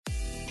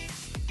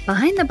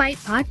Behind the Bite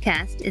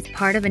podcast is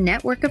part of a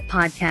network of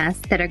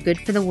podcasts that are good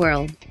for the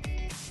world.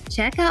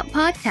 Check out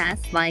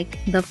podcasts like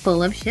the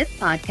Full of Shit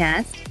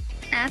podcast,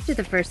 After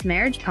the First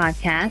Marriage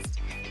podcast,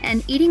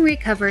 and Eating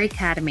Recovery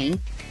Academy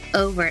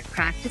over at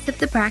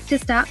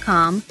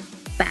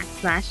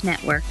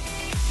practiceofthepractice.com/network.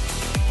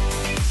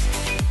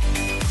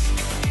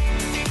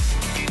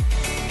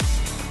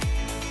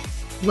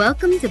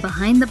 Welcome to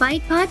Behind the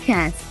Bite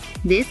podcast.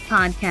 This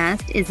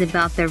podcast is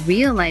about the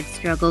real-life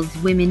struggles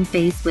women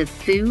face with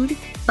food,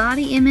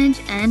 body image,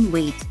 and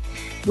weight.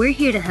 We're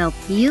here to help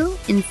heal,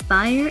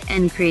 inspire,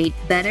 and create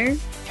better,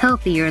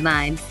 healthier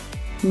lives.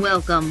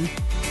 Welcome.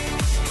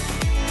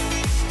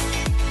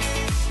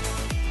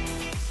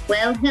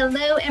 Well,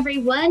 hello,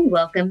 everyone.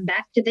 Welcome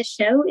back to the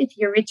show if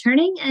you're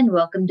returning, and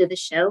welcome to the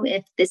show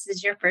if this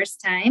is your first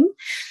time.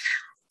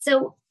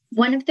 So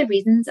one of the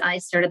reasons I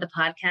started the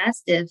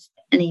podcast, if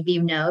any of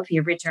you know, if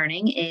you're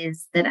returning,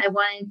 is that I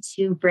wanted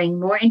to bring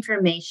more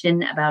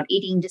information about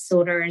eating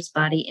disorders,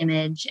 body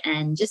image,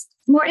 and just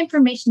more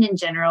information in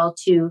general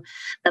to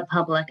the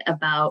public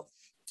about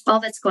all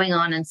that's going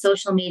on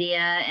social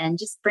media and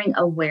just bring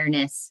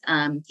awareness,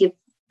 give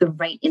the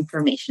right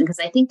information. Because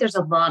I think there's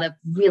a lot of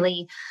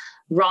really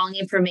wrong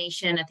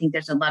information. I think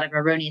there's a lot of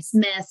erroneous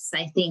myths.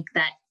 I think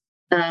that,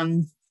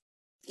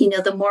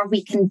 the more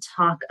we can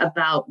talk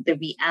about the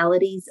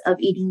realities of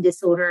eating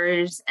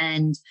disorders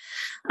and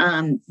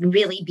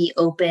really be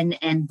open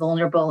and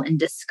vulnerable and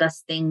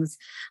discuss things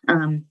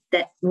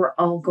that we're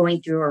all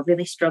going through or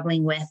really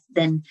struggling with,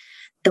 then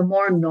the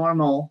more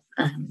normal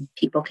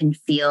people can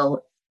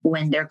feel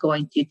when they're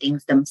going through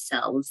things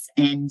themselves,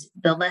 and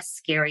the less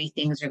scary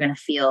things are going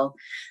to feel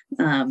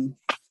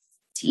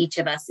to each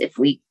of us if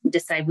we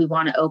decide we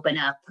want to open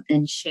up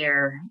and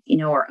share,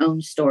 our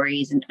own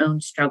stories and own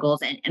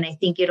struggles. And I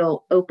think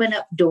it'll open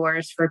up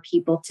doors for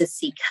people to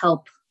seek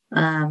help,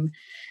 or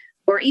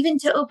even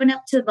to open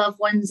up to loved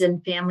ones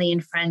and family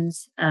and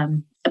friends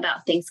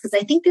about things. Because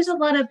I think there's a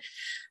lot of,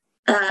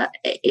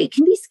 it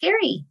can be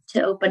scary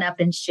to open up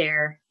and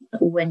share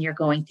when you're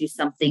going through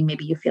something.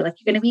 Maybe you feel like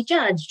you're going to be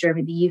judged, or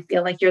maybe you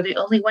feel like you're the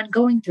only one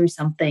going through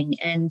something.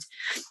 And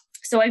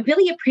so I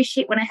really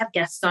appreciate when I have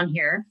guests on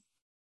here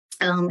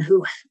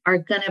who are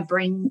going to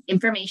bring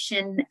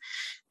information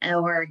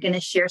or going to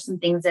share some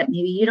things that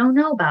maybe you don't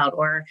know about,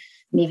 or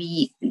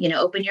maybe,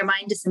 open your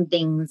mind to some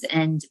things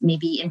and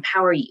maybe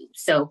empower you.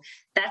 So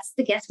that's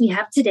the guest we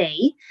have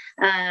today.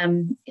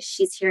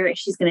 She's here.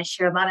 She's going to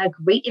share a lot of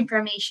great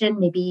information.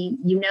 Maybe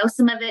you know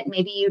some of it,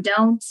 maybe you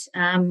don't.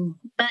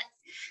 But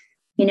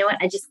you know what?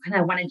 I just kind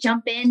of want to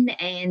jump in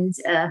and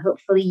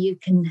hopefully you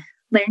can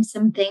learn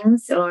some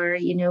things, or,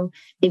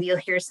 maybe you'll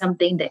hear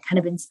something that kind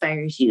of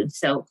inspires you.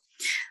 So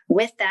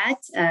with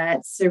that,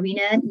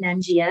 Serena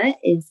Nangia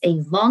is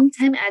a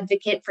longtime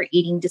advocate for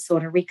eating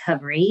disorder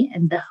recovery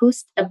and the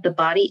host of the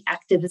Body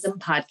Activism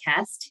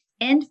podcast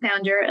and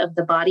founder of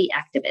the Body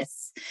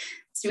Activists.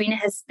 Serena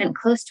has spent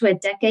close to a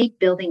decade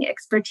building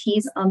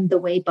expertise on the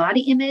way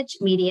body image,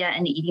 media,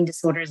 and eating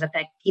disorders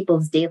affect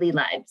people's daily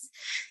lives.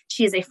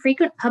 She is a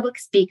frequent public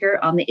speaker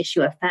on the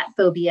issue of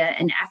fatphobia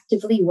and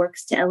actively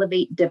works to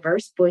elevate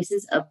diverse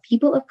voices of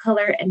people of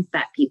color and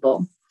fat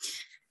people.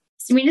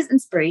 Serena's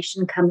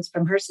inspiration comes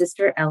from her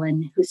sister,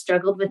 Ellen, who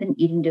struggled with an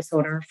eating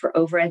disorder for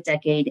over a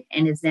decade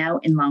and is now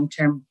in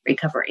long-term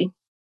recovery.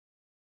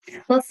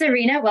 Well,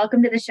 Serena,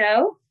 welcome to the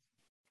show.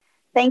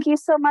 Thank you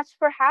so much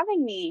for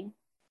having me.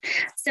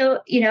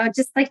 So, I'd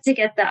just like to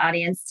get the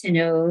audience to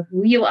know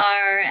who you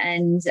are.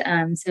 And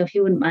so if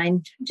you wouldn't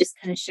mind just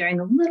kind of sharing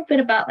a little bit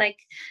about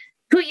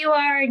who you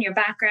are and your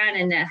background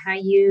and how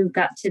you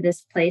got to this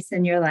place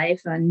in your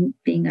life on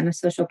being on a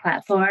social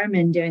platform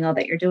and doing all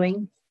that you're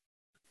doing.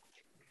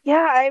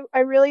 Yeah, I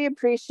really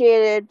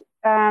appreciated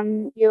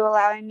you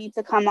allowing me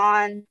to come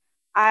on.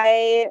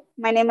 My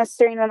name is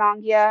Serena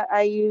Nangia.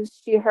 I use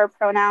she, her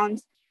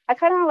pronouns. I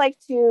kind of like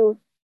to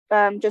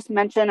just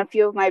mention a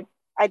few of my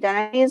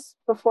identities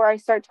before I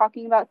start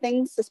talking about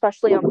things,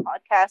 especially on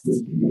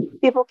podcasts.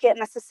 People can't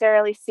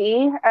necessarily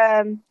see.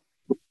 And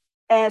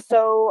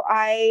so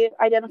I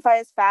identify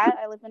as fat.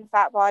 I live in a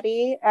fat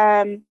body.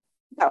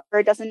 That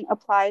word doesn't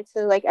apply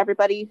to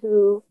everybody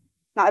who...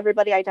 Not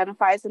everybody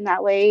identifies in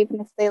that way,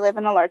 even if they live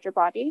in a larger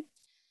body.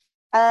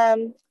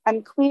 I'm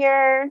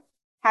queer.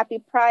 Happy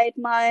Pride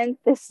Month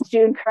this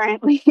June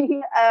currently.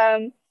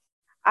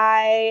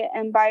 I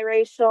am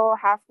biracial,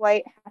 half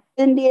white, half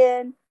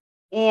Indian.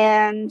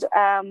 And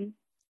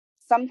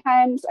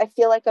sometimes I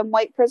feel like I'm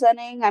white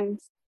presenting. I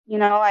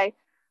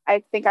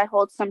think I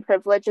hold some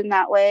privilege in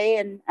that way.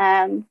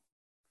 And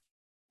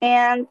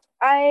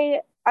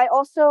I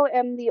also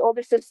am the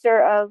older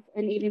sister of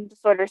an eating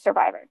disorder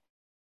survivor.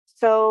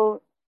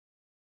 So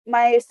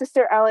my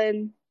sister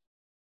Ellen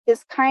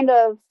is kind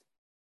of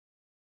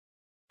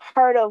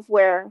part of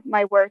where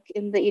my work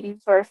in the eating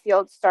disorder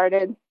field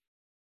started.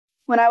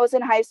 When I was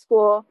in high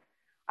school,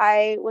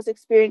 I was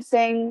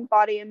experiencing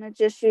body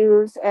image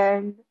issues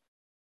and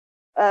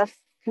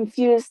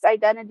confused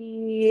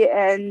identity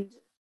and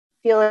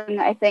feeling,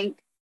 I think,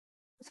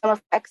 some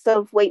effects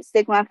of weight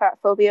stigma and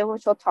fatphobia,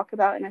 which I'll talk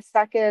about in a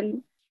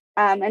second.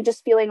 and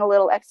just feeling a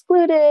little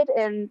excluded.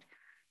 And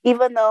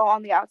even though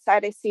on the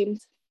outside I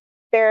seemed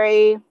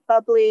very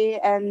bubbly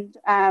and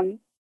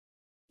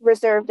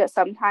reserved at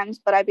sometimes,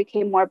 but I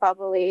became more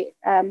bubbly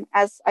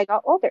as I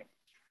got older.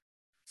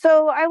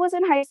 So I was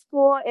in high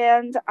school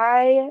and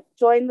I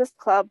joined this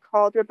club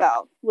called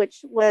Rebel,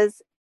 which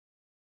was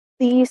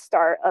the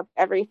start of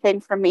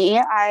everything for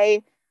me.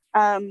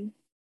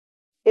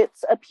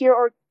 It's a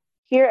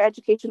peer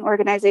education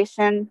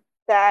organization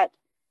that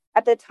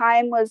at the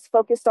time was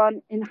focused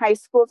on in high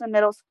schools and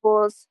middle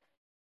schools,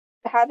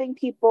 having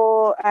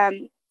people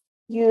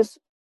use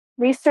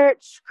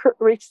researched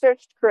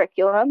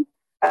curriculum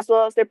as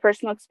well as their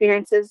personal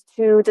experiences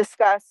to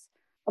discuss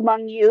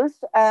among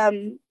youth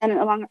and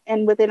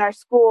within our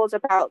schools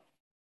about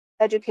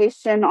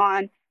education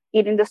on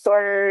eating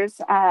disorders,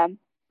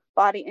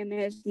 body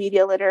image,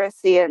 media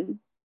literacy, and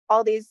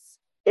all these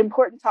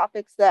important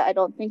topics that I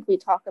don't think we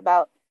talk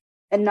about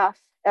enough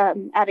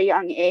at a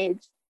young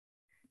age.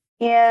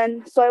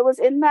 And so I was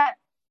in that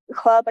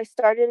club. I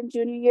started in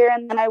junior year,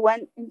 and then I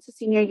went into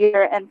senior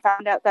year and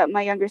found out that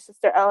my younger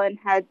sister Ellen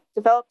had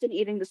developed an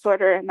eating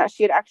disorder and that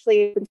she had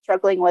actually been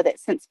struggling with it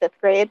since fifth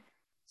grade,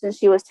 since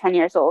she was 10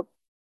 years old.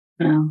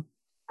 Wow.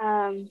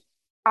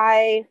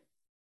 I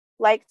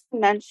like to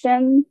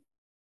mention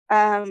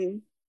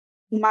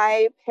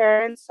my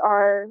parents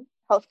are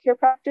healthcare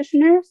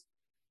practitioners,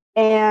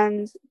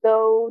 and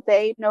though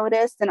they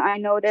noticed and I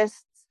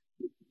noticed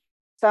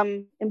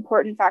some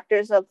important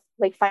factors of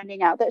like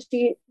finding out that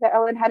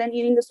Ellen had an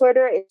eating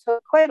disorder, it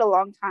took quite a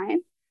long time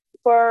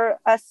for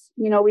us.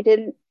 We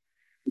didn't,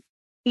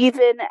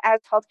 even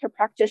as healthcare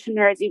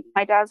practitioners,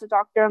 my dad's a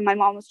doctor and my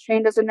mom was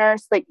trained as a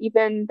nurse, like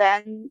even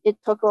then it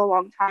took a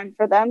long time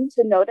for them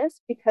to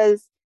notice,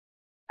 because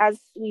as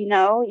we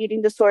know,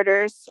 eating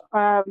disorders,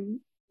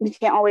 we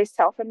can't always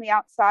tell from the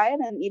outside,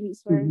 and eating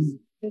disorders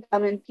can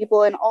come in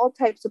people in all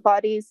types of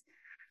bodies.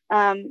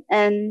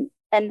 And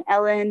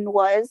Ellen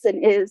was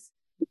and is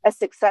a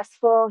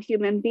successful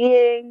human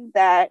being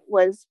that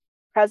was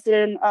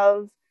president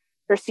of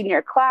her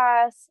senior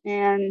class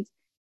and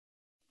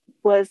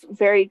was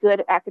very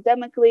good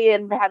academically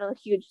and had a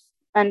huge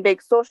and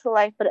big social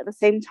life, but at the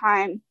same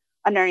time,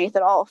 underneath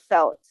it all,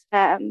 felt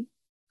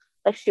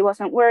like she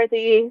wasn't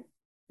worthy,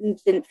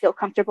 didn't feel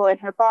comfortable in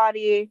her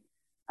body,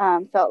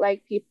 felt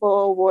like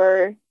people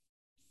were,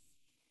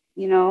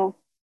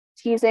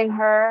 teasing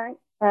her,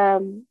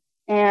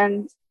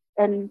 and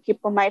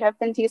people might have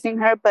been teasing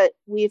her, but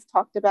we've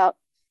talked about,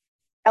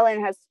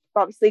 Ellen has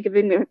obviously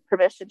given me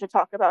permission to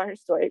talk about her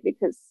story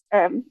because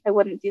I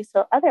wouldn't do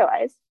so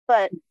otherwise.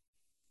 But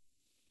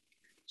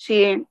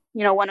she,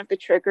 one of the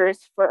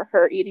triggers for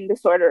her eating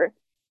disorder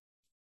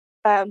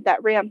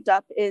that ramped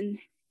up in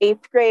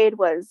eighth grade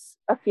was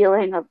a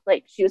feeling of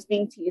like she was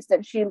being teased,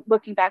 and she,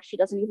 looking back, she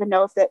doesn't even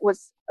know if it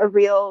was a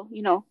real,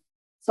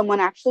 someone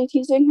actually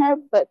teasing her,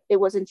 but it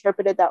was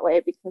interpreted that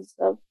way because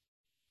of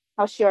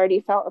how she already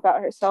felt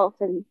about herself.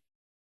 And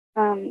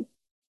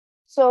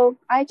so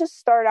I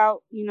just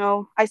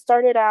I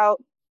started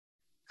out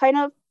kind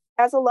of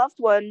as a loved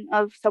one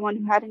of someone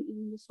who had an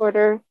eating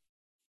disorder.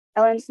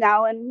 Ellen's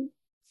now in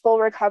full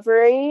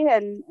recovery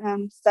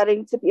and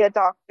studying to be a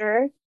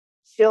doctor.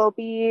 She'll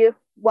be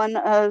one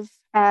of,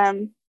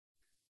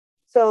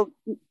 so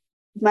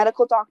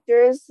medical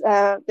doctors,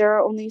 there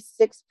are only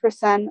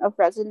 6% of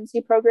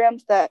residency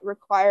programs that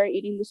require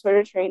eating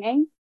disorder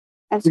training.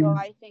 And so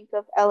I think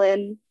of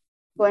Ellen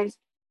is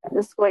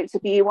going to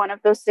be one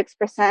of those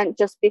 6%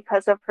 just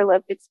because of her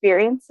lived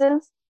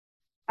experiences.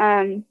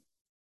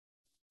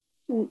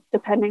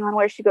 Depending on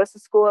where she goes to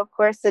school, of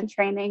course, and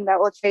training, that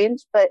will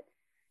change. But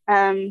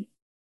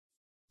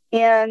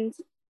and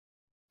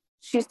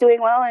she's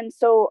doing well. And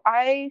so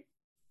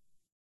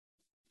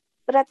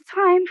but at the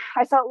time,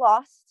 I felt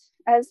lost,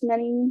 as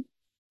many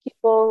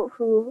people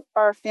who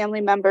are family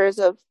members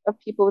of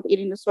people with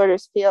eating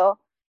disorders feel.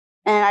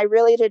 And I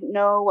really didn't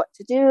know what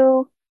to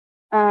do.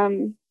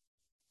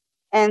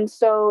 And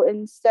so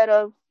instead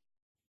of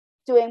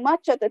doing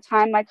much at the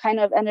time, I kind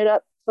of ended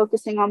up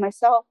focusing on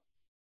myself.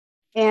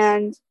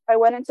 And I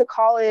went into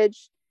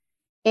college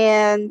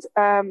and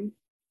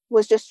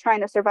was just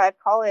trying to survive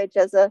college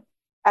as a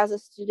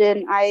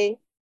student. I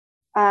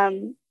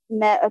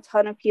met a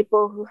ton of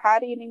people who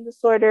had eating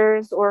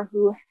disorders or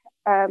who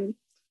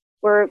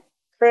were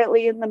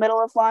currently in the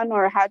middle of one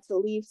or had to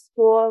leave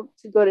school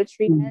to go to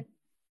treatment.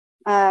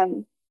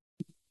 And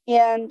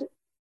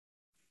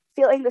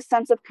feeling the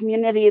sense of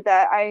community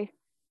that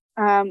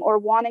or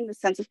wanting the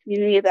sense of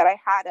community that I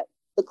had at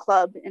the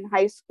club in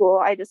high school,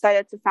 I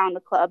decided to found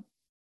a club,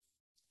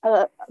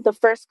 the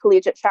first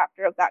collegiate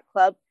chapter of that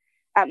club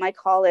at my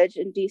college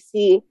in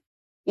DC.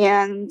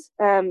 And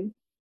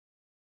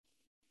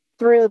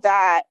through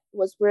that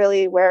was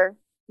really where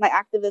my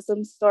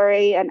activism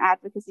story and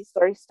advocacy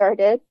story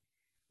started.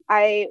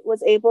 I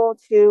was able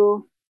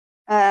to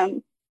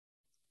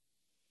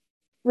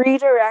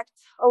redirect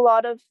a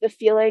lot of the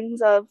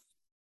feelings of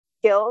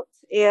guilt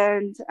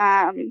and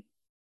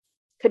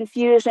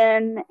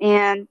confusion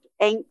and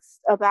angst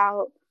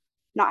about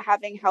not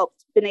having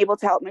been able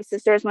to help my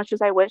sister as much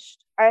as I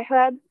wished I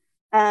had.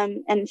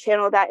 and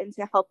channel that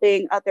into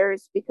helping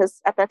others, because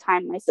at that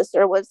time my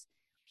sister was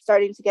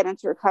starting to get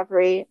into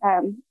recovery.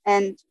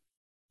 And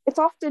it's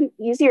often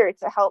easier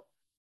to help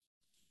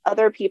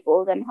other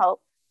people than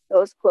help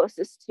those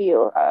closest to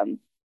you.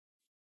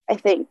 I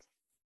think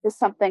is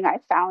something I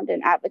found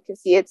in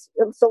advocacy. It's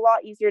a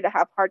lot easier to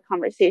have hard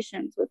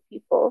conversations with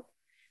people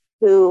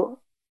who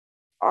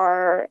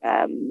are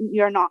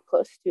you're not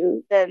close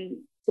to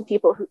than to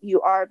people who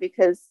you are,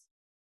 because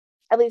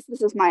at least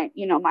this is my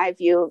my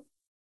view.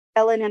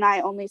 Ellen and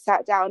I only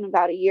sat down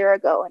about a year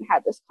ago and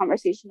had this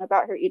conversation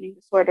about her eating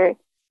disorder.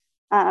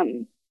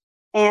 And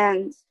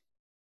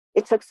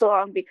it took so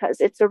long because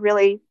it's a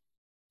really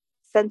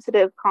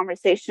sensitive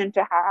conversation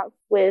to have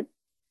with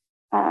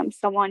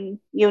someone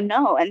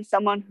and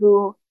someone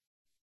who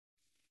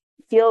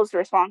feels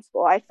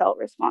responsible. I felt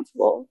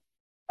responsible,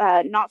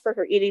 not for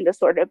her eating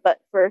disorder, but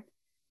for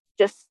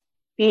just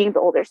being the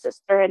older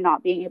sister and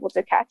not being able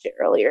to catch it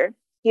earlier,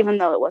 even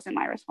though it wasn't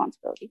my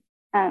responsibility.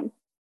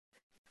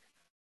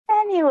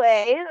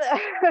 Anyway.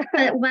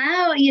 But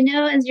wow,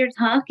 as you're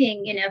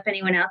talking, if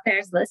anyone out there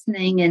is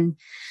listening and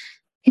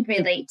can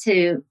relate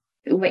to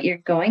what you're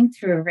going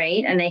through,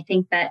 right? And I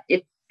think that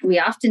we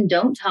often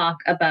don't talk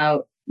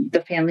about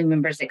the family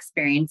members'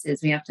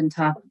 experiences. We often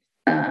talk,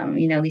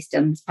 at least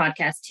on this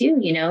podcast too,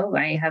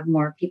 I have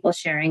more people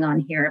sharing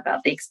on here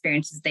about the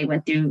experiences they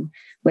went through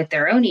with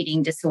their own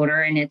eating disorder.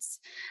 And it's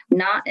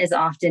not as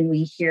often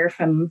we hear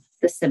from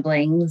the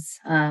siblings,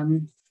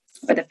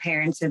 or the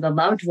parents or the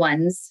loved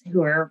ones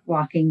who are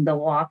walking the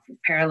walk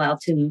parallel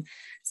to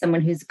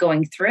someone who's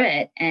going through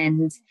it.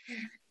 And,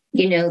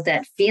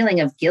 that feeling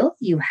of guilt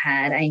you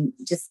had, I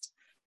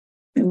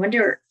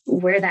wonder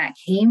where that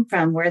came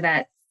from, where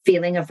that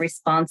feeling of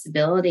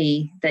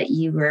responsibility that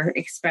you were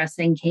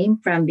expressing came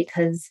from,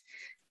 because,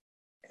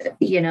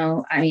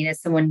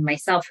 as someone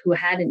myself who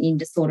had an eating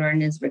disorder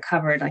and is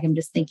recovered, like I'm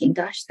just thinking,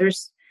 gosh,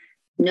 there's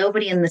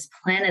nobody on this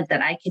planet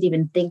that I could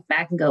even think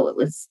back and go, it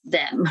was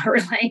them, or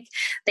like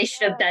they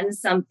should have done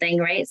something,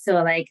 right?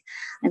 So like,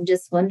 I'm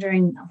just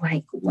wondering,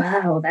 like,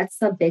 wow,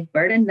 that's a big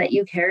burden that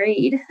you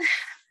carried.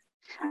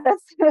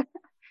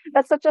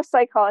 That's such a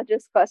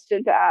psychologist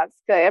question to ask.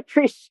 I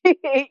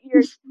appreciate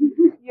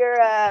your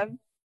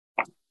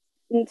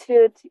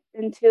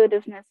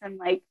intuitiveness and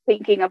like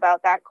thinking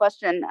about that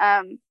question.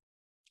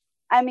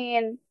 I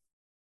mean,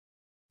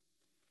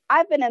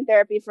 I've been in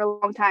therapy for a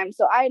long time,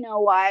 so I know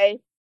why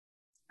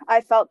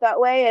I felt that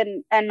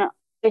way, and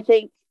I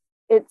think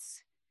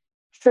it's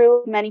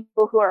true of many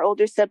people who are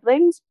older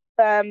siblings.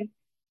 I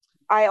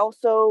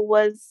also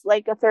was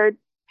like a third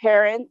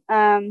parent /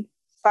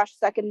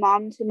 second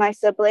mom to my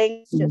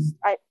siblings. Just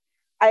I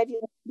have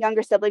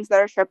younger siblings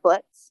that are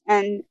triplets,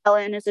 and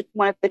Ellen is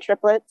one of the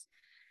triplets.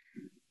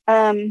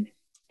 And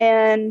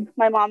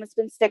my mom has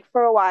been sick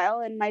for a while,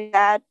 and my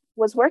dad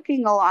was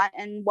working a lot.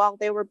 And while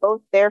they were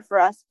both there for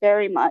us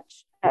very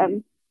much,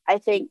 I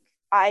think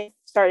I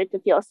started to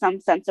feel some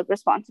sense of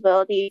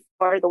responsibility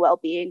for the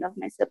well-being of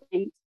my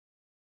siblings.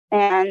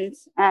 And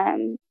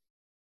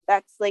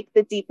that's like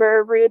the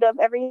deeper root of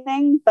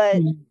everything.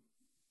 But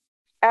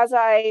as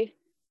I,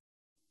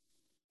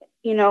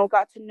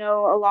 got to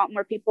know a lot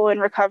more people in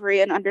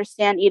recovery and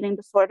understand eating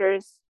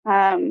disorders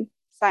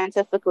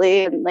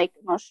scientifically and like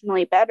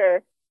emotionally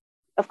better,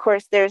 of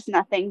course, there's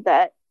nothing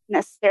that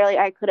necessarily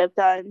I could have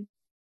done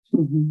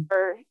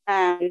or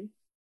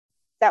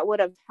that would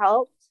have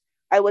helped.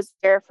 I was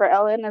there for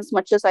Ellen as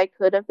much as I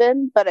could have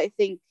been, but I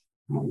think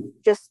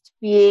just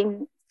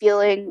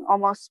feeling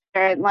almost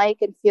parent-like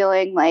and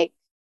feeling like,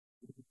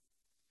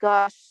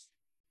 gosh,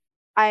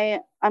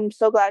 I'm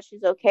so glad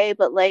she's okay,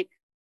 but like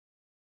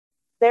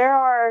there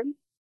are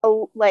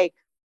like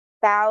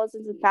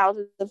thousands and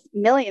thousands of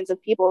millions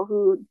of people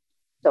who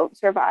don't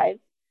survive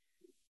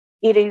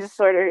eating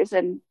disorders,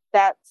 and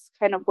that's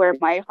kind of where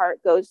my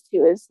heart goes to,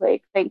 is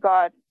like, thank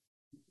God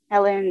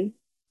Ellen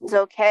is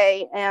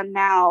okay, and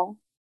now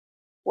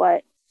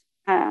what?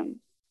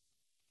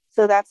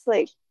 So that's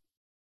like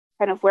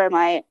kind of where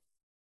my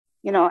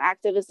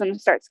activism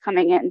starts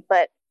coming in,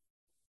 but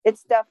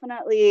it's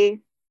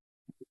definitely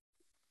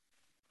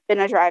been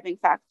a driving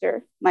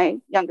factor, my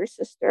younger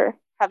sister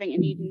having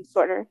an eating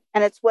disorder.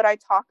 And it's what I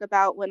talk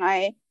about when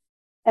I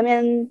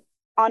am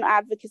on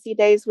advocacy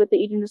days with the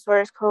Eating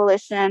Disorders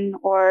Coalition,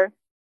 or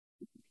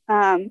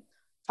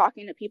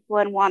talking to people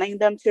and wanting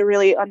them to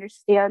really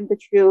understand the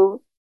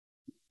true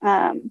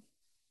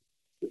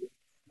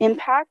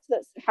impact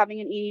that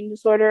having an eating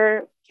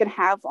disorder can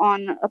have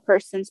on a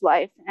person's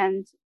life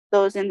and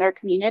those in their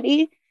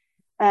community.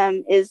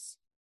 Is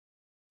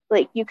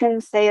like, you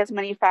can say as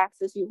many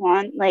facts as you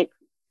want, like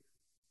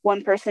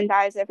one person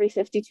dies every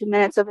 52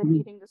 minutes of an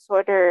eating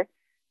disorder.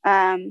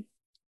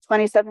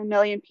 27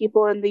 million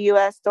people in the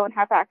US don't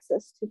have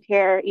access to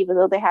care, even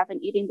though they have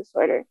an eating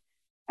disorder.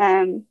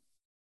 And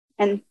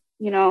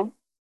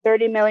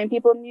 30 million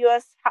people in the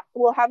US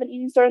will have an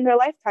eating disorder in their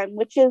lifetime,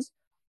 which is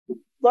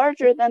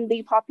larger than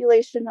the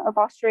population of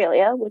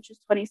Australia, which is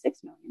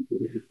 26 million.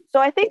 So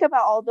I think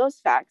about all those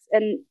facts,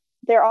 and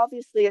they're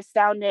obviously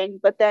astounding,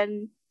 but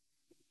then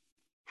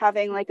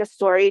having like a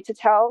story to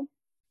tell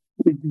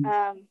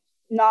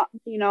Not,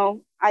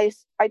 I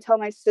tell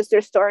my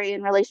sister's story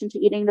in relation to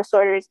eating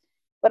disorders,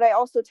 but I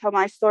also tell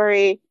my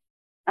story,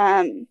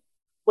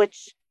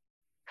 which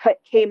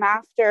came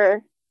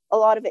after, a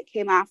lot of it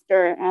came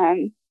after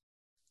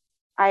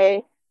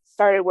I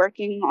started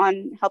working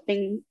on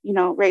helping,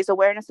 raise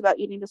awareness about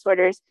eating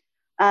disorders,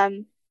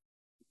 um,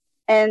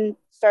 and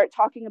start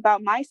talking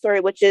about my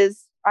story, which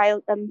is I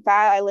am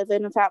fat, I live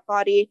in a fat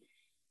body,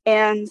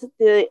 and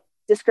the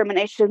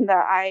discrimination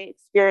that I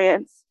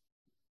experience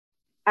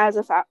as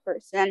a fat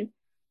person.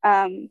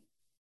 Um,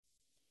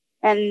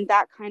 and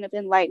that kind of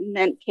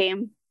enlightenment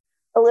came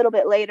a little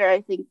bit later.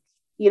 I think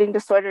eating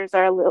disorders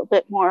are a little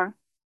bit more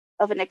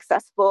of an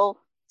accessible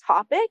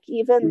topic,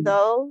 even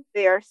though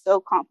they are so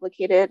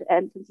complicated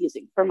and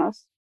confusing for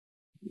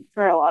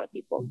a lot of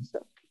people.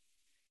 So,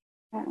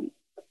 um,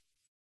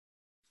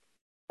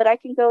 but I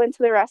can go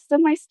into the rest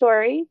of my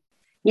story.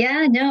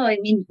 Yeah, no, I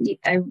mean,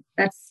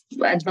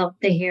 I'd love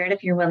to hear it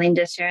if you're willing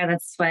to share.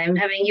 That's why I'm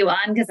having you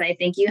on, because I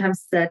think you have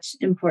such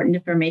important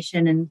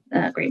information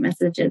and great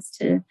messages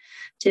to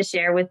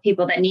share with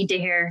people that need to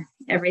hear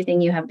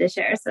everything you have to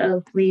share.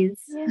 So please.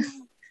 Yeah,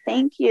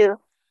 thank you.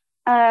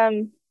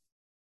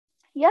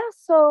 Yeah,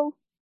 so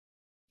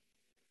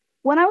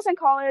when I was in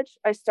college,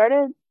 I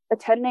started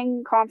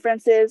attending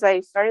conferences. I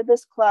started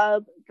this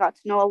club, got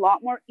to know a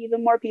lot more,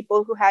 even more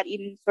people who had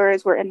eating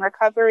disorders, were in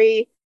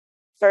recovery,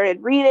 started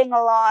reading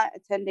a lot,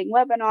 attending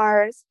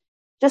webinars,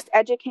 just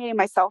educating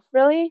myself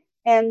really.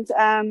 And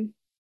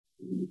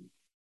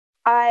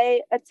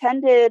I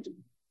attended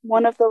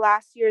one of the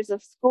last years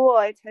of school,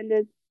 I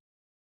attended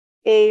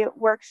a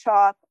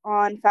workshop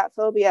on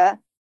Fatphobia.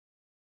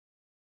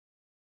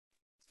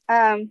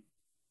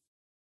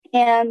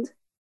 And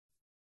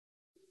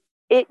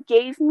it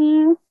gave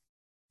me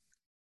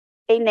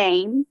a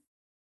name.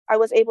 I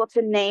was able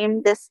to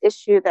name this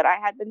issue that I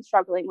had been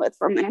struggling with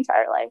for my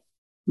entire life.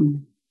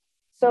 Mm-hmm.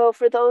 So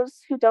for those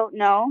who don't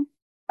know,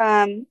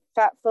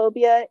 fat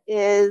phobia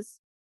is,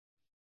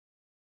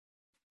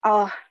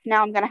 oh,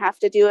 now I'm going to have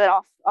to do it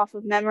off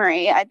of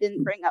memory. I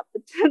didn't bring up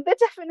the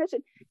definition.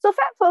 So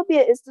fat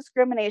phobia is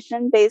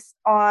discrimination based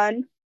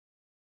on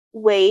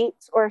weight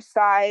or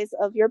size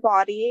of your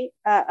body,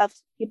 of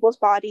people's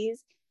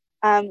bodies,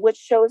 which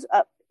shows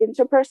up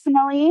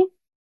interpersonally.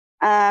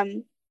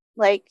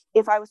 Like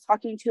if I was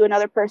talking to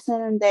another person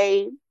and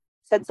they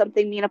said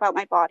something mean about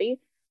my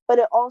body, but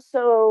it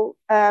also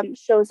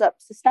shows up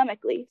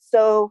systemically.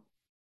 So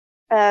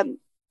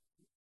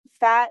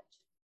fat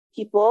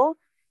people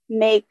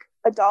make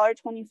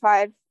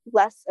 $1.25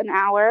 less an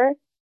hour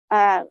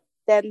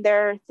than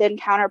their thin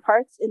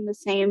counterparts in the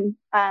same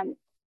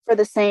for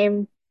the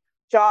same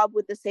job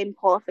with the same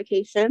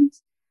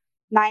qualifications.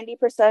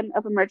 90%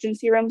 of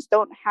emergency rooms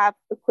don't have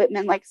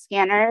equipment like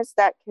scanners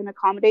that can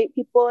accommodate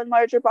people in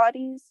larger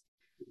bodies.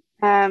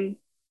 And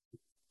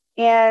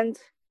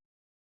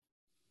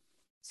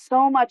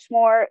so much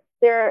more.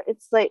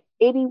 It's like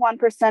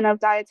 81% of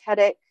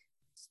dietetic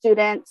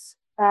students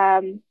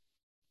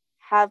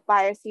have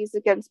biases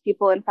against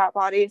people in fat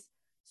bodies.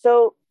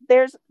 So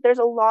there's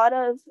a lot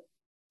of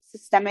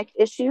systemic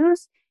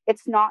issues.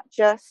 It's not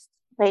just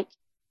like,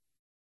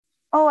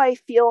 oh, I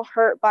feel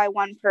hurt by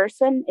one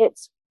person.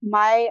 It's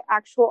my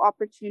actual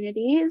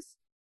opportunities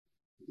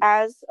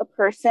as a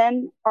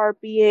person are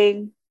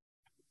being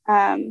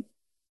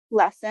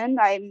lessened.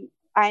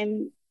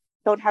 I'm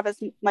don't have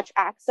as much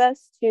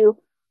access to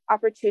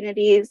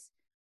opportunities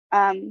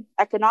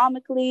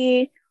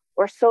economically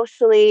or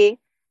socially,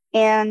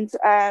 and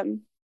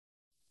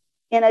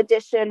in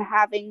addition,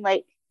 having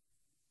like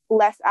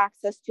less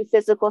access to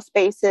physical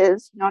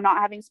spaces. Not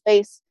having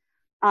space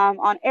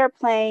on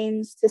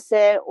airplanes to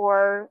sit,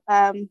 or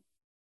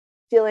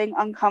feeling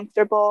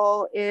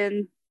uncomfortable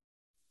in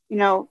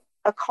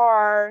a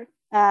car,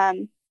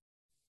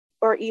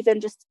 or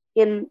even just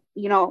in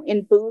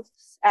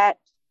booths at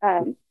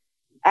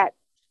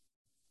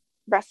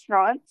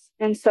restaurants.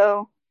 And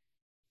so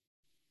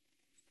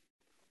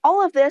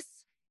all of this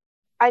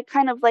I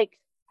kind of like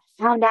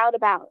found out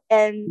about,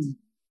 and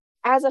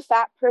as a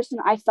fat person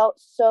I felt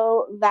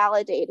so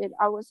validated.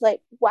 I was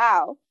like,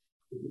 wow,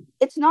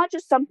 it's not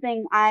just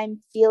something I'm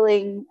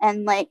feeling,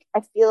 and like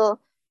I feel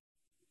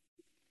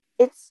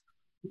it's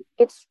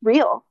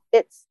real.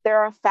 There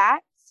are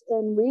facts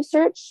and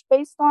research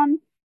based on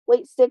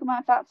weight stigma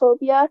and fat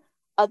phobia.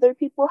 Other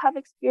people have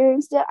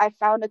experienced it. I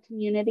found a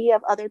community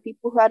of other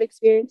people who had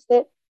experienced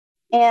it,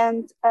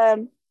 and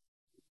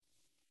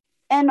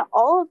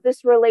all of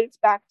this relates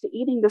back to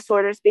eating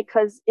disorders,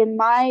 because in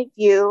my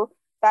view,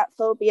 fat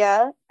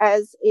phobia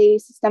as a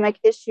systemic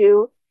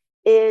issue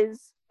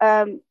is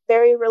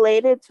very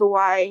related to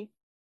why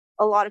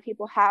a lot of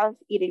people have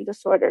eating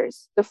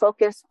disorders. The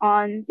focus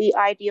on the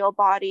ideal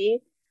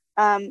body.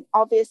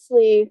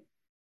 Obviously,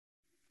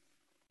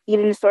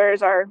 eating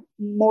disorders are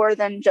more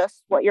than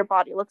just what your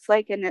body looks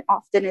like, and it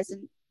often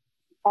isn't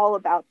all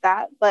about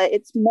that, but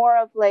it's more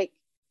of like,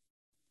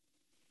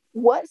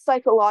 what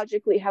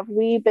psychologically have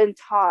we been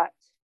taught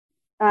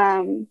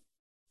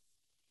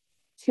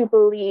to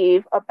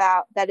believe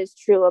about that is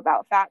true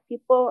about fat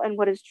people, and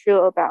what is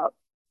true about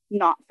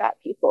not fat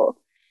people.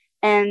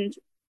 And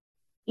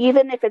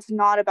even if it's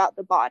not about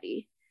the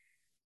body,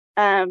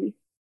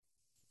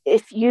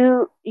 if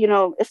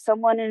if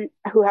someone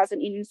who has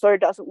an eating disorder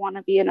doesn't want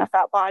to be in a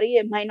fat body,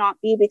 it might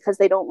not be because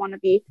they don't want to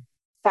be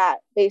fat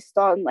based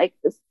on like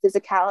the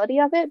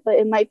physicality of it, but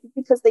it might be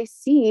because they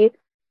see,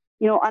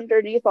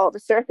 underneath all the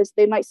surface,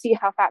 they might see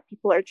how fat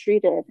people are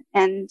treated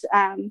and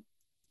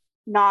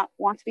not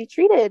want to be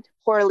treated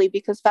poorly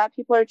because fat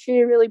people are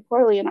treated really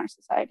poorly in our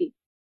society.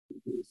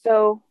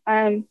 So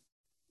I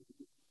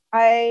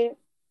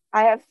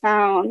have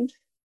found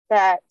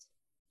that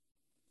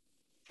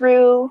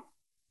through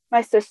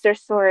my sister's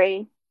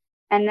story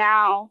and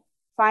now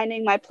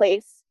finding my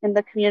place in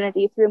the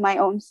community through my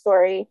own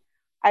story,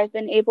 I've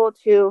been able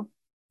to,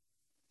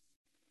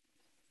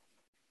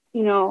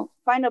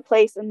 find a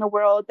place in the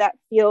world that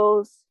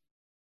feels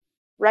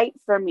right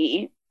for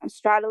me. I'm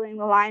straddling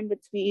the line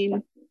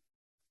between,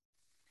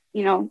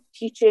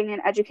 teaching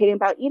and educating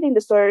about eating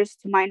disorders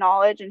to my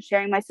knowledge and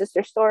sharing my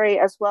sister's story,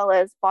 as well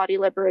as body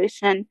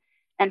liberation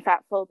and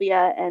fat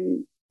phobia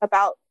and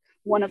about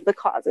one of the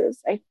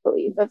causes, I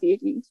believe, of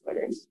eating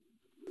disorders.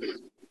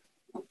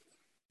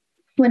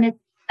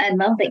 I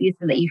love that you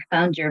said that you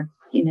found you're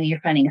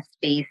finding a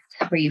space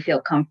where you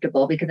feel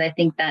comfortable, because I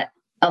think that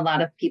a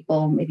lot of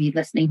people maybe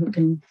listening who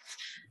can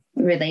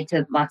relate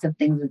to lots of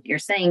things that you're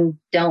saying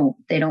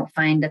they don't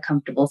find a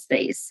comfortable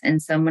space.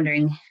 And so I'm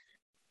wondering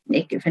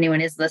if anyone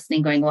is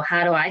listening going, well,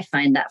 how do I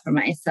find that for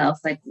myself?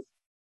 Like,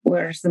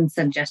 what are some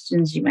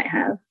suggestions you might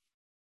have?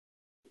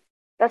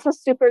 That's a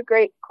super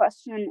great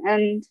question.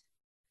 And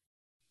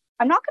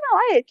I'm not going to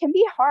lie, it can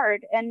be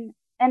hard. And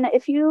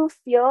if you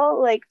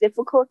feel like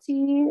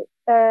difficulty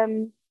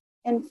in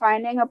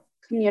finding a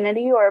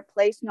community or a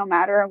place, no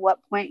matter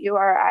what point you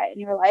are at in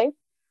your life,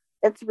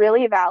 it's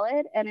really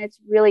valid and it's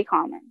really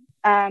common.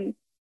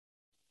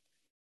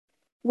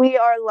 We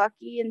are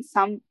lucky in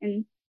some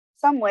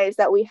ways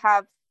that we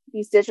have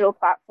these digital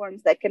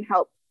platforms that can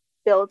help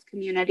build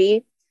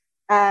community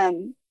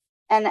and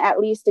at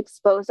least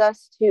expose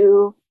us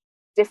to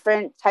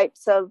different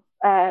types of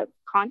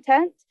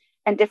content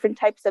and different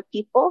types of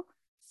people.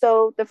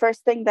 So the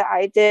first thing that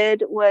I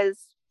did was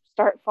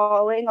start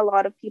following a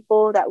lot of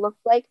people that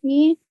looked like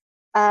me,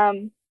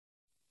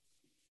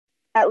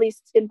 at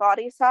least in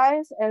body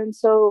size. And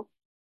so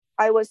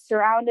I was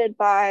surrounded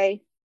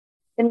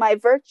in my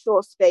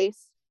virtual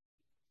space,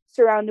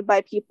 surrounded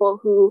by people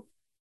who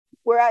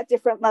were at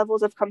different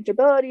levels of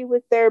comfortability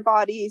with their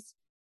bodies,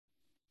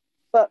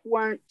 but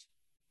weren't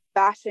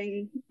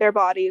bashing their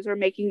bodies or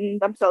making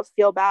themselves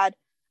feel bad,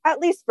 at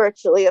least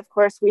virtually. Of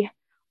course, we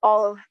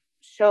all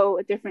show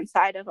a different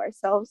side of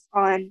ourselves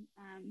on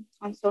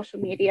social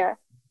media.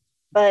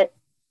 But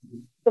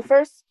the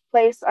first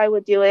place I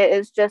would do it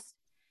is just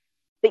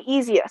the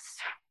easiest.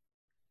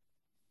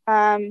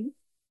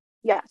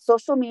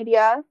 Social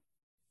media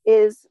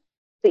is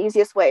the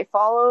easiest way.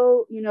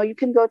 Follow, you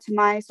can go to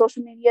my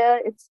social media.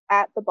 It's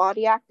at The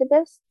Body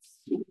Activists.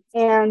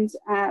 And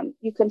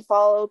you can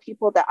follow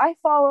people that I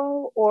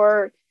follow,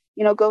 or,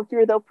 go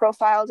through the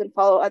profiles and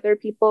follow other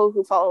people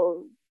who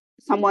follow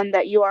someone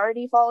that you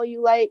already follow,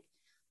 you like.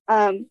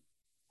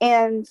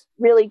 And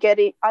really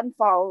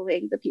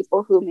unfollowing the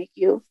people who make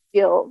you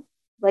feel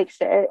like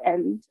shit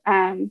and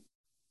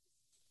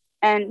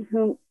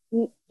who,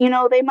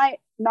 they might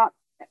not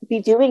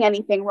be doing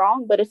anything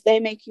wrong, but if they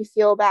make you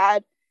feel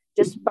bad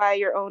just by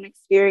your own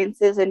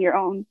experiences and your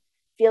own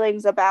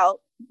feelings about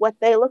what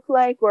they look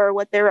like or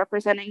what they're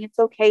representing, it's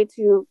okay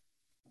to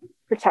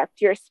protect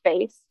your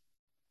space.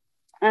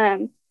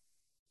 And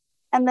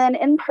then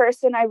in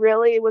person, I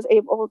really was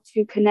able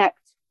to connect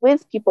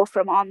with people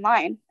from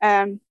online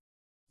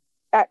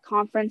at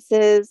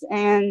conferences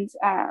and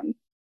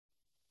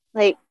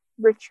like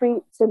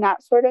retreats and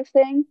that sort of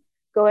thing.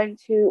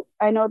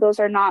 I know those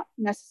are not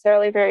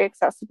necessarily very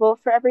accessible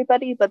for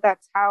everybody, but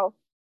that's how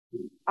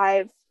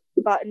I've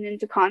gotten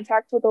into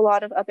contact with a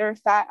lot of other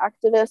fat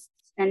activists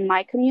in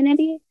my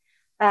community.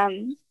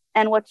 And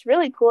what's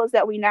really cool is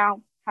that we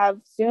now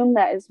have Zoom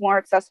that is more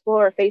accessible,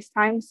 or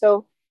FaceTime,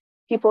 so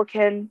people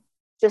can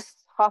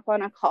just hop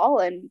on a call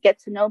and get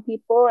to know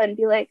people and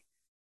be like,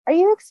 are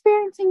you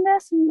experiencing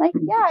this? And like,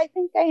 yeah, I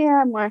think I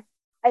am, or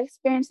I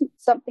experienced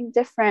something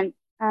different.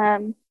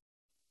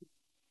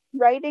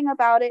 Writing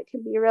about it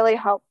can be really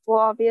helpful,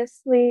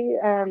 obviously,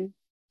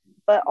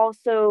 but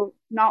also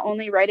not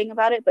only writing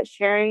about it, but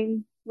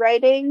sharing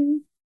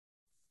writing,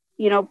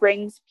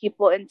 brings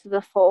people into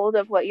the fold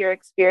of what you're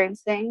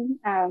experiencing.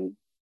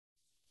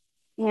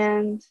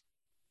 And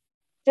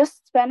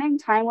just spending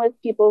time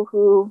with people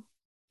who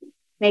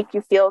make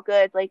you feel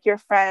good, like your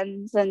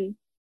friends and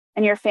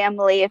your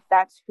family, if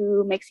that's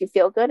who makes you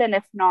feel good. And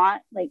if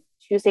not, like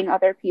choosing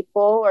other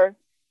people or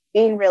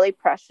being really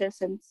precious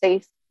and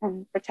safe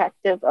and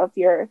protective of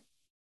your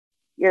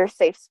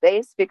safe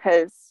space,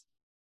 because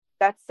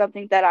that's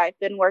something that I've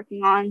been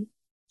working on.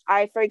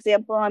 For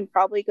example, I'm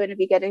probably going to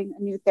be getting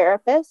a new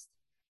therapist,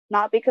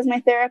 not because my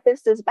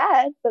therapist is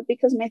bad, but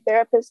because my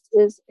therapist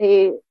is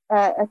a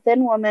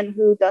thin woman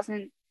who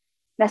doesn't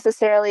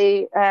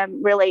necessarily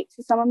relate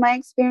to some of my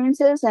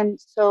experiences. And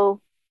so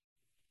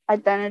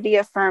identity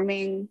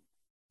affirming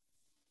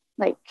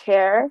like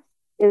care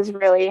is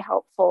really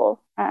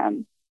helpful.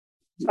 So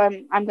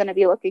I'm going to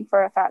be looking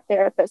for a fat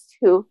therapist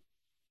who,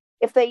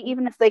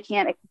 even if they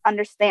can't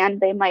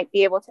understand, they might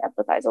be able to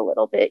empathize a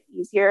little bit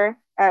easier,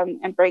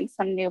 and bring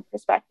some new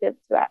perspective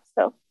to that.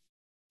 So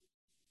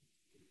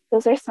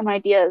those are some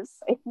ideas,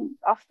 I think,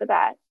 off the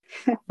bat.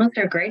 Those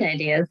are great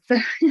ideas.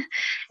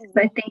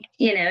 I think,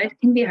 it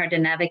can be hard to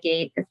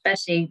navigate,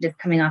 especially just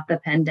coming off the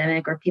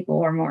pandemic where people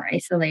were more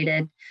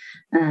isolated.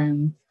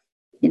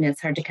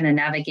 It's hard to kind of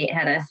navigate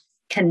how to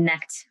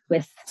connect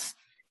with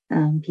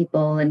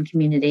people and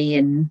community.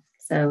 And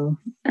so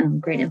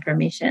great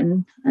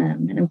information.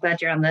 And I'm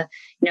glad you're on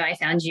I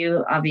found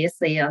you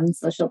obviously on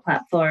social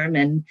platform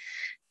and,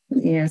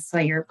 saw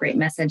your great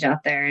message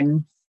out there.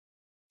 And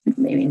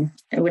maybe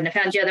I wouldn't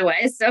have found you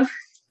otherwise. So,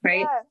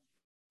 right. Yeah.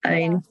 I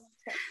mean,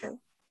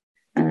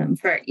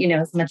 for,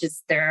 as much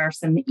as there are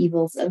some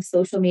evils of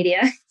social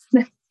media,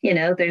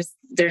 there's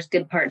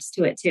good parts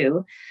to it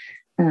too.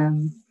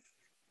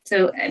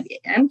 So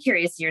I'm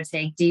curious your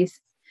take. Do you,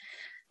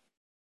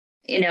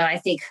 I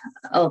think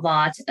a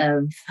lot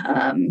of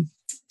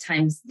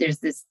times there's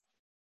this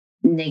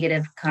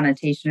negative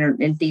connotation or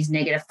these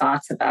negative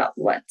thoughts about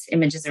what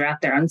images are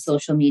out there on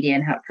social media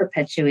and how it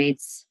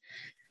perpetuates,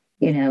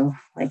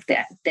 like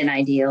that thin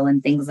ideal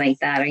and things like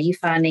that. Are you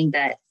finding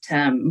that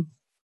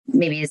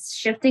maybe it's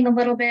shifting a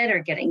little bit or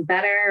getting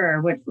better,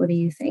 or what do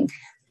you think?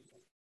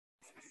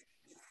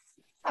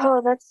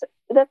 Oh, that's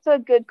a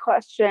good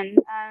question.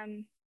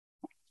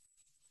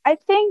 I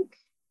think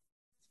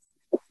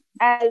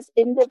as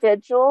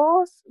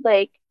individuals,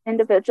 some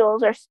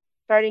individuals are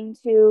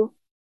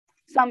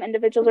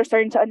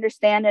starting to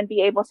understand and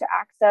be able to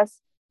access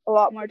a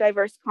lot more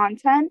diverse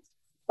content.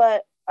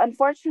 But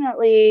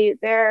unfortunately,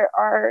 there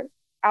are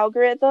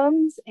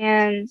algorithms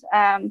and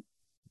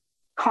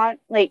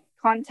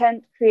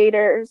content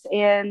creators,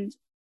 and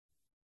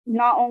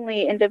not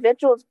only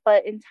individuals,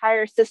 but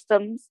entire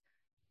systems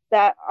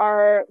that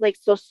are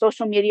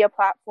social media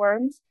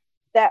platforms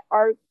that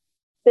are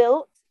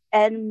built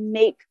and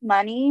make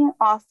money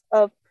off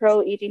of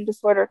pro eating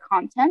disorder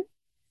content.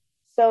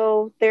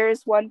 So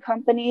there's one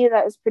company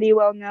that is pretty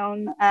well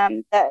known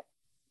that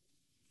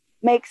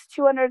makes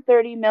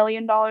 $230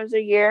 million a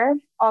year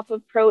off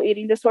of pro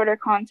eating disorder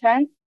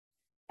content.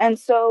 And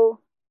so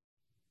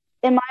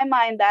in my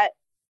mind, that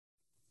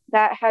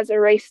has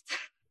erased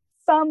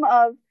some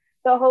of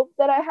the hope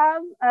that I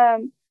have.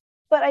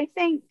 But I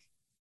think,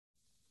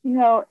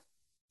 the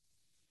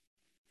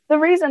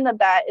reason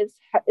that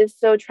is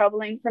so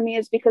troubling for me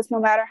is because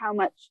no matter how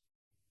much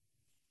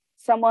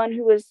someone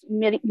who is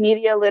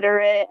media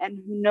literate and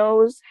who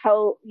knows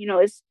how,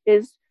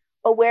 is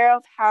aware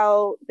of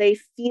how they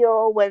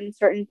feel when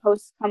certain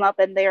posts come up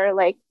and they're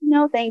like,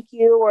 no, thank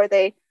you, or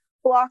they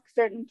block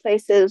certain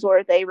places,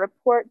 or they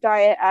report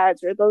diet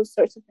ads, or those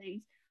sorts of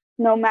things,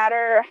 no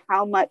matter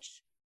how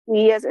much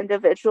we as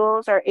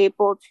individuals are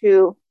able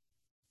to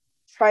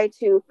try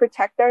to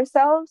protect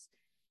ourselves,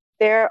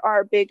 there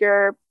are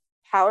bigger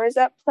powers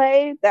at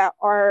play that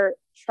are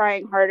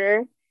trying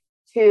harder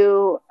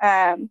to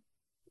harm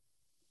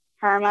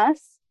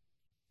us.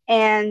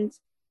 And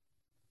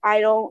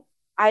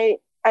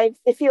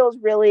it feels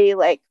really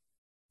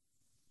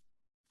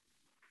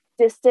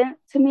distant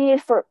to me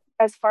for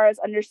as far as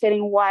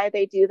understanding why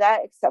they do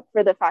that, except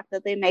for the fact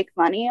that they make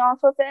money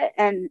off of it.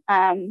 And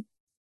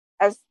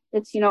as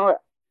it's,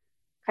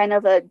 kind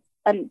of a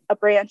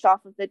branch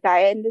off of the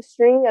diet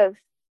industry of,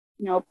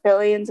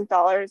 billions of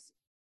dollars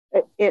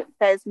that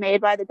is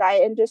made by the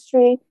diet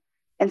industry.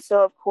 And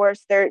so, of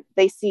course,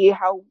 they see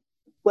how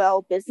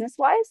well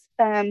business-wise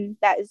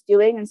that is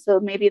doing. And so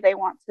maybe they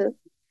want to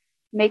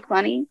make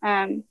money.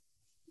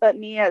 But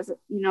me as,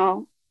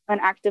 an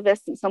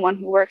activist and someone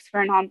who works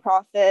for a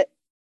nonprofit,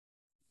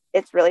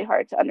 it's really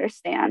hard to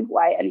understand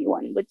why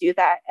anyone would do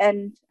that.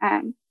 And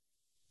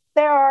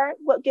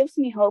what gives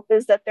me hope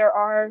is that there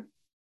are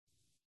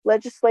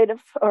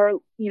legislative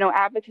or,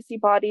 advocacy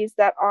bodies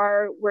that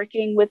are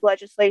working with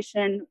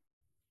legislation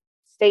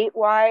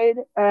statewide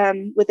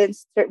within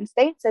certain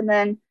states and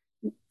then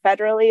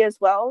federally as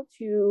well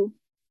to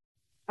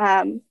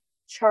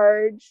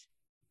charge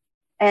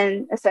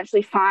and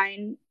essentially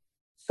fine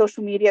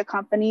social media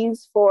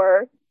companies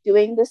for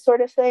doing this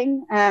sort of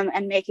thing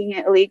and making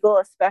it illegal,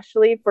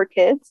 especially for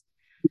kids.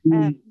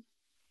 Mm-hmm.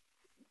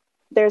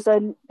 There's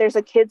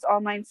a Kids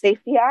Online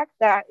Safety Act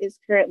that is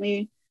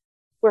currently,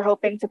 we're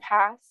hoping to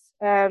pass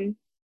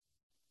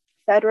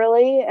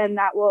federally, and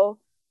that will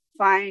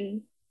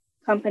fine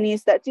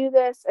companies that do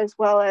this, as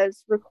well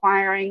as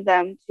requiring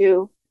them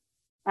to,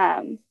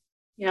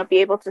 be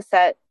able to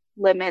set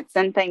limits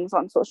and things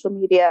on social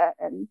media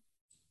and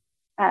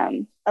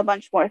a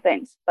bunch more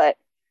things. But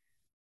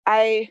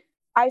I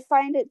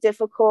find it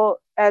difficult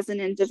as an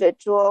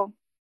individual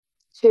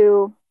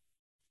to,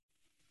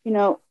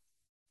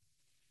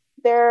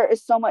 there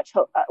is so much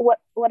hope.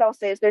 What I'll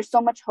say is there's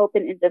so much hope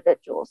in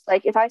individuals.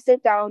 Like if I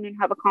sit down and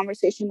have a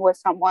conversation with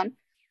someone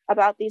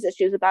about these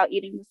issues, about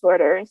eating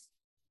disorders,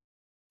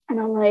 And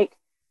I'm like,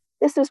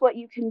 this is what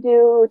you can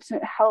do to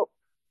help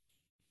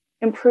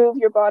improve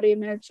your body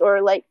image,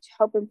 or like to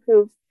help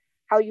improve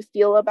how you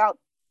feel about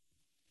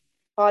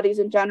bodies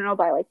in general,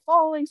 by like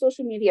following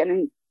social media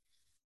and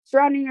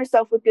surrounding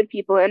yourself with good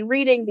people and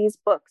reading these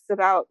books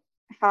about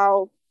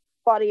how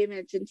body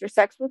image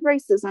intersects with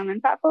racism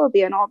and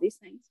fatphobia and all these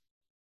things.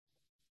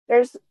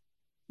 There's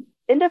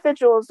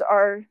individuals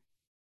are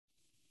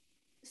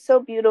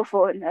so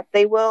beautiful in that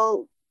they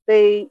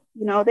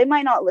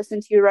might not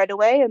listen to you right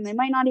away, and they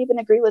might not even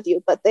agree with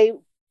you, but they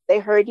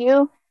heard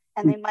you,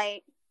 and they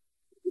might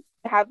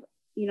have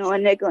a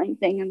niggling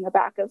thing in the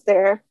back of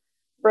their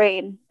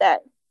brain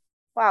that,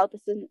 wow,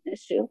 this is an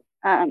issue.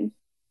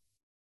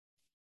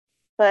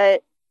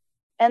 But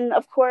and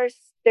of course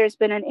there's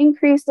been an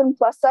increase in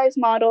plus size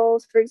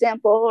models, for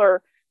example,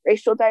 or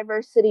racial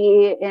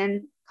diversity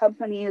in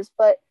companies,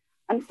 but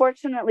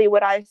unfortunately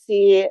what I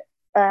see,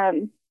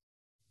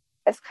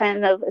 as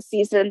kind of a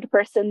seasoned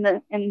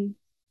person in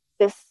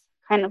this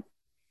kind of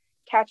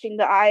catching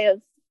the eye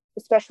of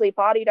especially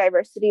body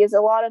diversity, is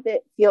a lot of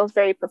it feels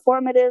very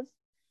performative,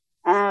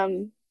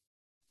 um,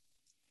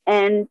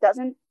 and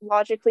doesn't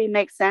logically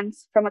make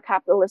sense from a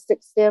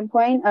capitalistic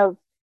standpoint of,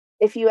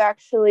 if you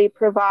actually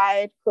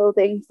provide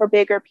clothing for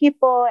bigger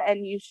people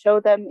and you show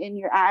them in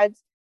your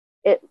ads,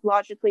 it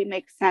logically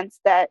makes sense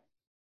that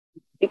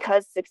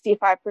because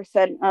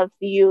 65% of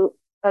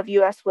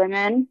US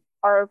women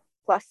are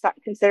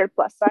considered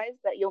plus size,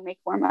 that you'll make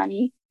more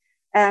money.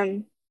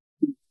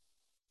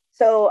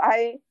 So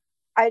I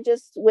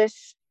just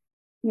wish,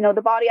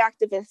 the Body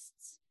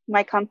Activists,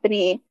 my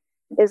company,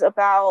 is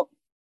about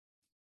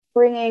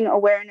bringing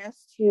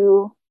awareness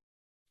to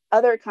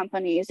other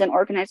companies and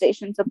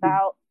organizations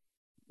about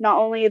not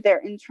only their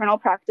internal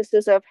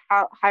practices of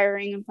how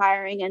hiring and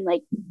firing and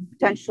like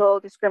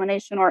potential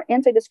discrimination or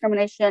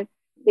anti-discrimination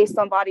based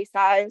on body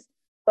size,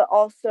 but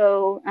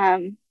also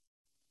I'm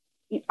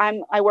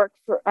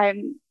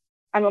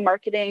a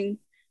marketing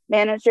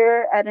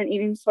manager at an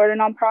eating disorder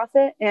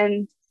nonprofit,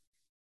 and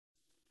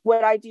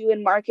what I do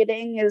in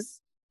marketing is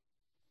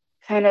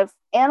kind of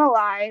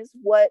analyze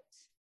what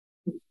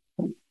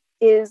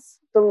is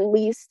the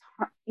least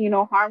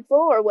harmful,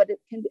 or what it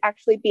can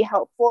actually be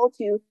helpful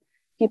to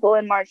people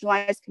in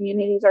marginalized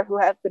communities or who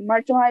have been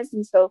marginalized.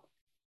 And so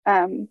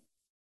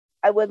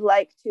I would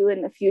like to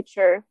in the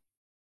future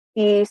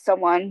be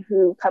someone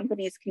who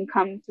companies can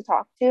come to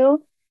talk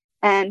to,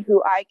 and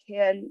who I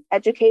can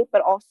educate,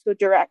 but also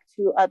direct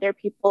to other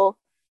people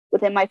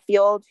within my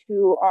field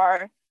who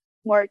are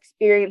more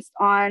experienced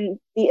on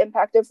the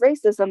impact of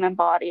racism and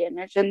body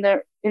image, and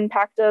the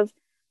impact of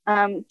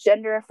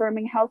gender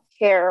affirming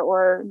healthcare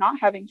or not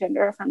having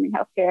gender affirming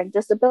healthcare, and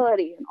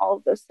disability, and all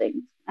of those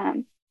things.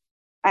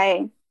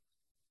 I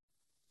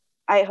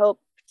hope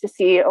to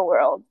see a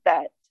world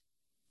that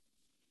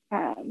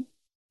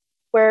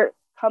where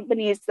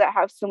companies that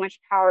have so much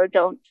power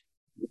don't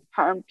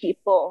harm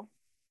people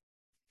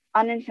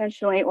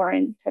unintentionally or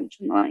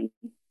intentionally.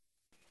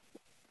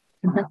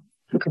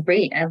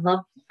 Great. I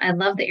love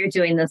that you're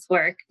doing this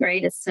work,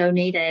 right? It's so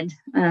needed.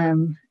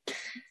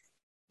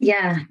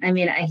 Yeah, I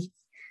mean, I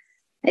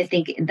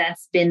think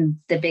that's been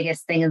the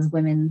biggest thing as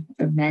women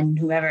or men,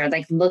 whoever,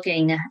 like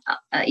looking,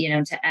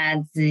 to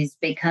add these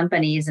big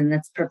companies, and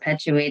that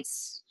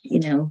perpetuates,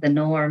 the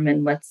norm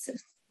and what's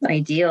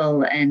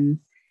ideal. And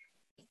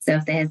so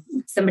if they have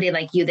somebody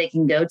like you they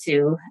can go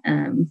to,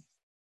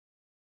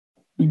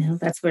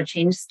 that's where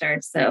change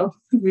starts. So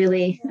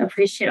really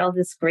appreciate all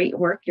this great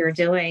work you're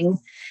doing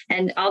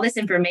and all this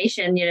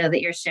information,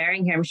 that you're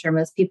sharing here. I'm sure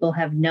most people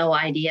have no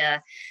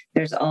idea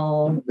there's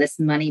all this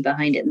money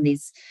behind it and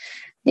these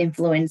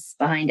influence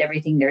behind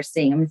everything they're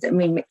seeing. I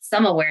mean,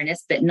 some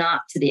awareness, but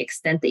not to the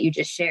extent that you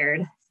just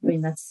shared. I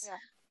mean, that's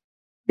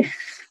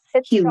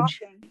it's huge.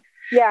 Shocking.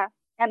 Yeah.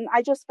 And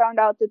I just found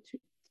out the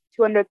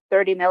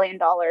 $230 million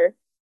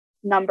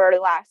number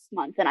last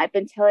month, and I've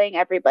been telling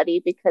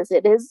everybody because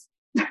it is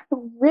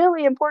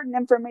really important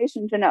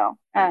information to know.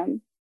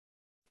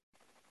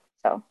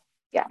 So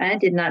yeah, I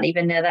did not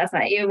even know that's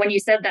not you. When you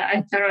said that,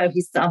 I don't know if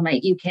you saw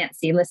you can't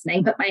see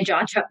listening, but my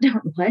jaw dropped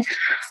down. What?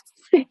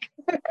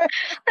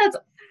 That's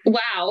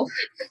wow.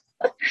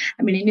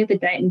 I mean, I knew the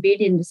diet and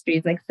beauty industry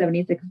is like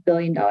 $76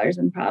 billion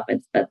in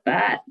profits, but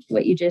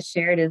what you just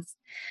shared is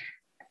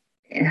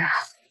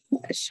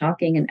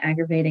shocking and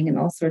aggravating and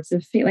all sorts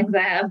of feelings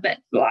I have, but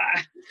blah.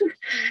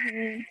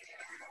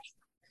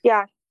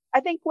 Yeah. I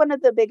think one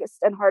of the biggest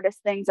and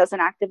hardest things as an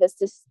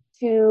activist is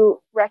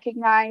to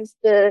recognize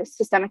the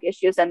systemic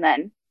issues and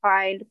then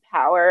find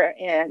power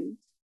and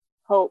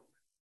hope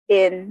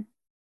in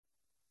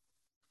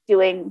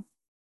doing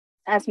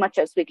as much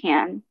as we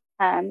can,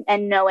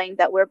 and knowing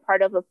that we're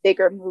part of a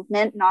bigger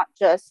movement, not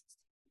just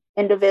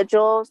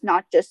individuals,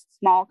 not just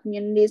small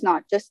communities,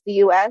 not just the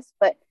US,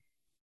 but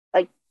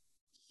a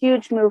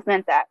huge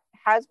movement that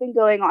has been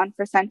going on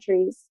for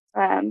centuries,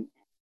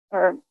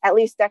 or at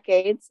least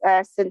decades,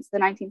 since the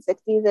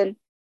 1960s, and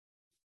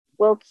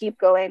will keep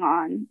going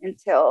on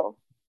until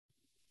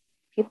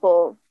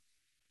people,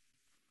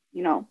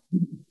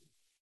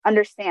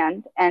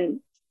 understand and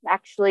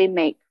actually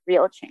make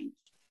real change.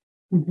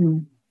 Mm-hmm.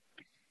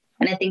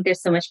 And I think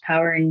there's so much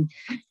power in,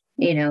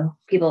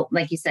 people,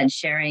 like you said,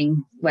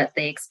 sharing what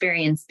they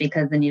experience,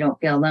 because then you don't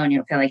feel alone. You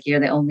don't feel like you're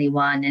the only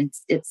one. And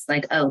it's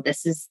like, oh,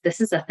 this is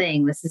a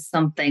thing. This is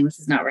something. This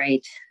is not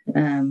right.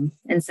 And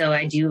so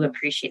I do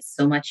appreciate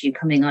so much you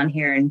coming on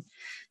here and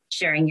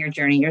sharing your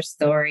journey, your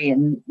story,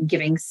 and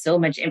giving so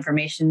much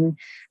information.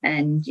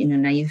 And,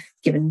 now you've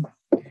given,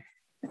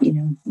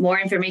 more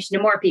information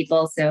to more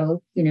people.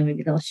 So,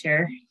 maybe they'll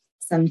share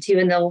some too,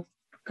 and they'll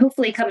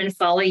hopefully come and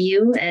follow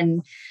you,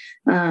 and,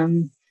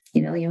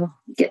 you'll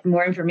get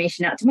more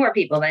information out to more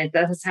people.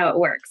 That's how it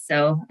works.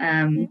 So,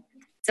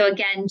 so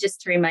again,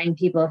 just to remind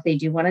people, if they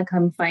do want to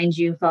come find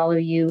you, follow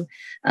you,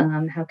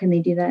 how can they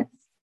do that?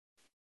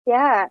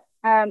 Yeah.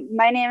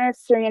 My name is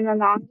Serena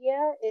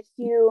Nangia. If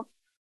you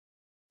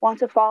want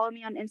to follow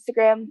me on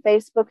Instagram,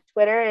 Facebook,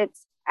 Twitter,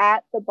 it's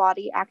at The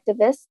Body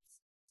Activists.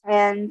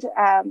 And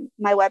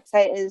my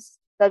website is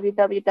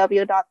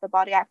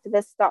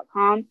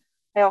www.thebodyactivists.com.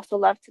 I also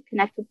love to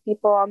connect with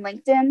people on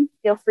LinkedIn.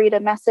 Feel free to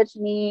message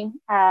me.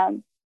 Yeah,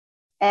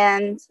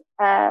 that's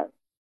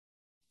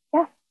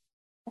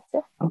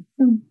it. Awesome.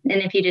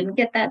 And if you didn't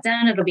get that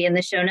down, it'll be in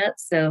the show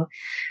notes. So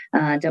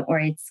don't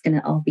worry, it's going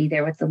to all be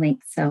there with the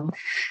link. So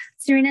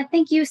Serena,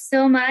 thank you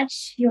so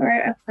much. You are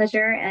a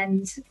pleasure.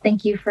 And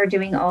thank you for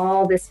doing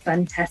all this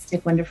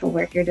fantastic, wonderful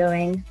work you're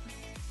doing.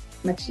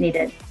 Much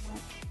needed.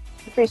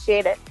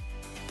 Appreciate it.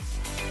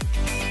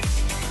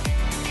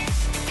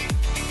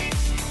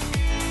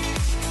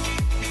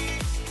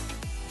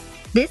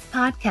 This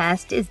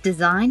podcast is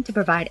designed to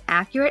provide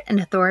accurate and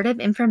authoritative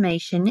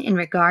information in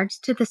regards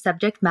to the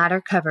subject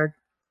matter covered.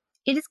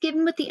 It is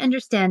given with the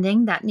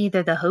understanding that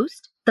neither the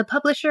host, the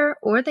publisher,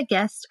 or the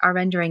guest are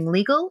rendering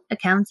legal,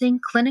 accounting,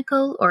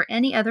 clinical, or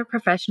any other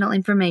professional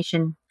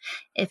information.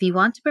 If you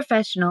want a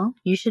professional,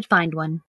 you should find one.